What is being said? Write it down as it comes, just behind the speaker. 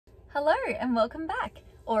Hello and welcome back,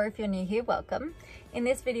 or if you're new here, welcome. In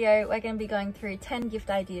this video, we're going to be going through 10 gift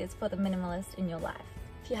ideas for the minimalist in your life.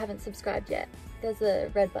 If you haven't subscribed yet, there's a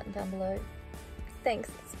red button down below. Thanks.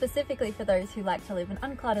 Specifically for those who like to live an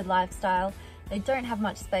uncluttered lifestyle, they don't have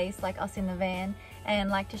much space like us in the van, and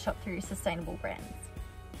like to shop through sustainable brands.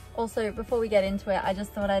 Also, before we get into it, I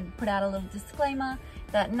just thought I'd put out a little disclaimer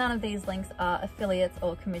that none of these links are affiliates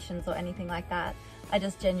or commissions or anything like that. I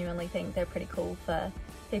just genuinely think they're pretty cool for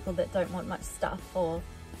people that don't want much stuff or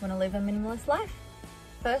want to live a minimalist life.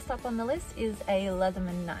 First up on the list is a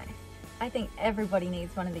Leatherman knife. I think everybody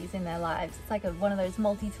needs one of these in their lives. It's like one of those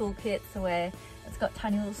multi-tool kits where it's got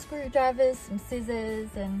tiny little screwdrivers, some scissors,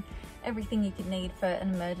 and everything you could need for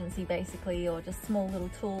an emergency basically, or just small little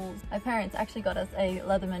tools. My parents actually got us a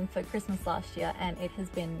Leatherman for Christmas last year and it has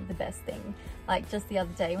been the best thing. Like just the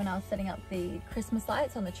other day when I was setting up the Christmas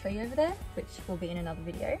lights on the tree over there, which will be in another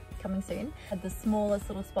video coming soon, had the smallest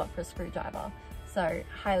little spot for a screwdriver. So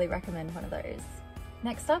highly recommend one of those.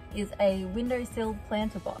 Next up is a Windowsill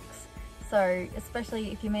Planter Box. So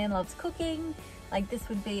especially if your man loves cooking, like this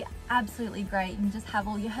would be absolutely great. You can just have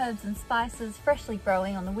all your herbs and spices freshly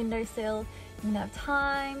growing on the windowsill. You can have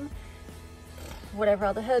thyme, whatever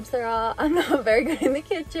other herbs there are. I'm not very good in the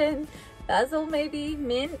kitchen. Basil maybe,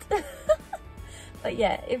 mint. But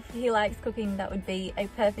yeah, if he likes cooking, that would be a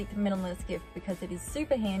perfect minimalist gift because it is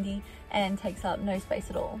super handy and takes up no space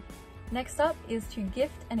at all. Next up is to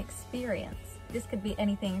gift an experience. This could be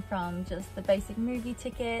anything from just the basic movie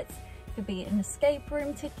tickets. Could be an escape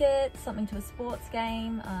room ticket, something to a sports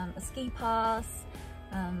game, a ski pass,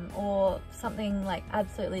 or something like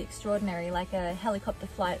absolutely extraordinary like a helicopter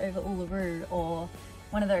flight over Uluru, or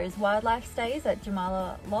one of those wildlife stays at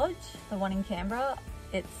Jamala Lodge, the one in Canberra.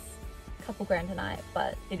 It's a couple grand a night,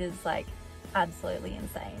 but it is like absolutely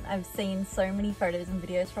insane. I've seen so many photos and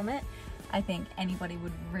videos from it. I think anybody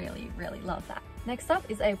would really love that. Next up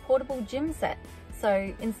is a portable gym set.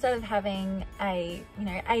 So instead of having a,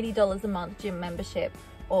 $80 a month gym membership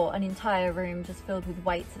or an entire room just filled with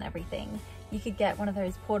weights and everything, you could get one of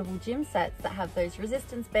those portable gym sets that have those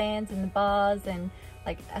resistance bands and the bars and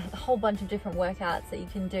like a whole bunch of different workouts that you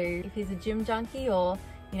can do. If he's a gym junkie or,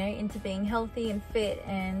 into being healthy and fit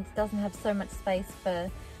and doesn't have so much space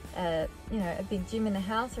for, a big gym in the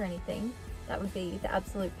house or anything, that would be the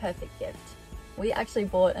absolute perfect gift. We actually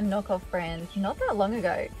bought a knockoff brand not that long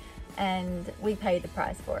ago, and we paid the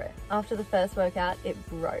price for it. After the first workout, it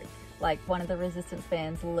broke. Like one of the resistance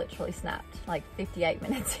bands literally snapped like 58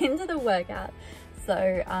 minutes into the workout.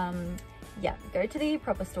 So yeah, go to the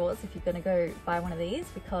proper stores if you're gonna go buy one of these,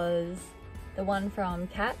 because the one from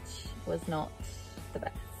Catch was not the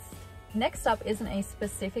best. Next up isn't a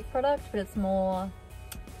specific product, but it's more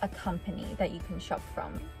a company that you can shop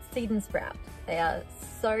from. Seed and Sprout. They are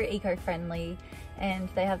so eco-friendly and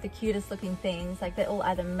they have the cutest looking things. Like they're all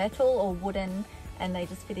either metal or wooden and they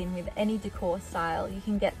just fit in with any decor style. You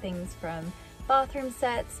can get things from bathroom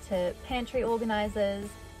sets to pantry organizers.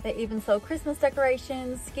 They even sell Christmas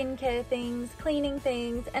decorations, skincare things, cleaning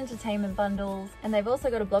things, entertainment bundles, and they've also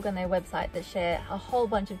got a blog on their website that share a whole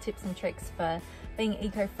bunch of tips and tricks for being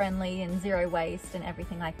eco-friendly and zero waste and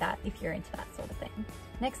everything like that if you're into that sort of thing.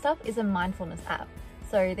 Next up is a mindfulness app.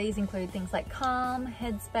 So these include things like Calm,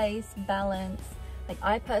 Headspace, Balance. Like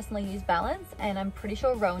I personally use Balance and I'm pretty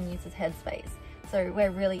sure Rowan uses Headspace. So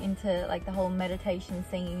we're really into like the whole meditation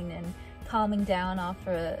scene and calming down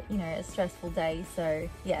after a stressful day. So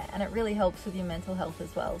yeah, and it really helps with your mental health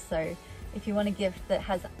as well. So if you want a gift that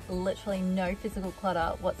has literally no physical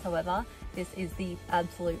clutter whatsoever, this is the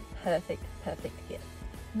absolute perfect gift.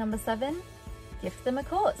 Number 7, gift them a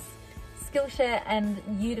course. Skillshare and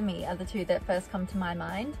Udemy are the two that first come to my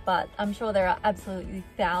mind, but I'm sure there are absolutely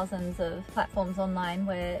thousands of platforms online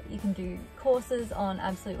where you can do courses on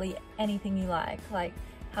absolutely anything you like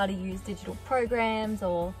how to use digital programs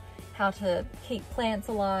or how to keep plants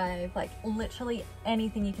alive, like literally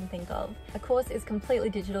anything you can think of. A course is completely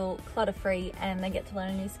digital, clutter-free, and they get to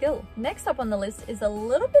learn a new skill. Next up on the list is a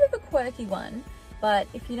little bit of a quirky one, but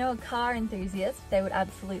if you know a car enthusiast, they would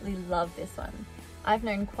absolutely love this one. I've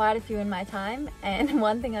known quite a few in my time, and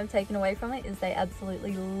one thing I've taken away from it is they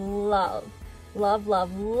absolutely love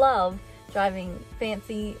driving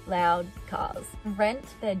fancy, loud cars. Rent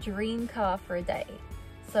their dream car for a day.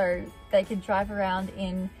 So they could drive around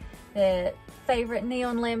in their favorite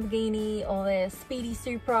neon Lamborghini or their speedy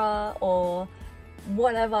Supra or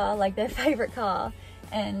whatever, like their favorite car.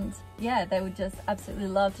 And yeah, they would just absolutely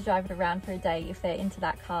love to drive it around for a day if they're into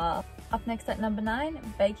that car. Up next at number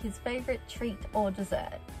 9, bake his favorite treat or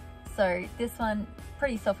dessert. So this one,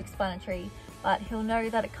 pretty self-explanatory, but he'll know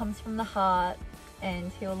that it comes from the heart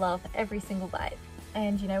and he'll love every single bite.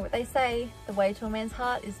 And you know what they say, the way to a man's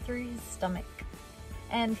heart is through his stomach.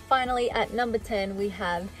 And finally, at number 10, we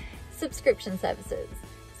have subscription services.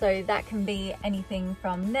 So that can be anything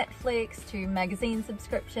from Netflix to magazine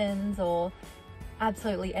subscriptions or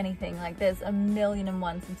absolutely anything. Like there's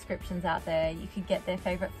 1,000,001 subscriptions out there. You could get their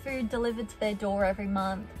favorite food delivered to their door every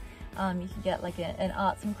month. You could get like an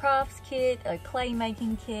arts and crafts kit, a clay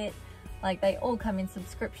making kit. Like they all come in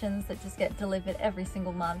subscriptions that just get delivered every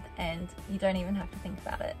single month and you don't even have to think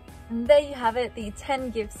about it. And there you have it, the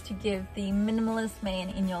 10 gifts to give the minimalist man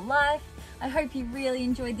in your life. I hope you really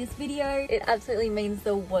enjoyed this video. It absolutely means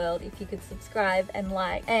the world if you could subscribe and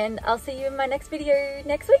like. And I'll see you in my next video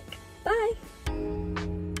next week. Bye!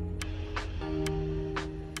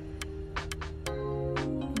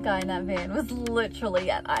 The guy in that van was literally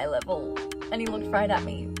at eye level and he looked right at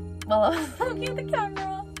me while I was looking at the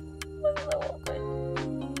camera. It was so awkward.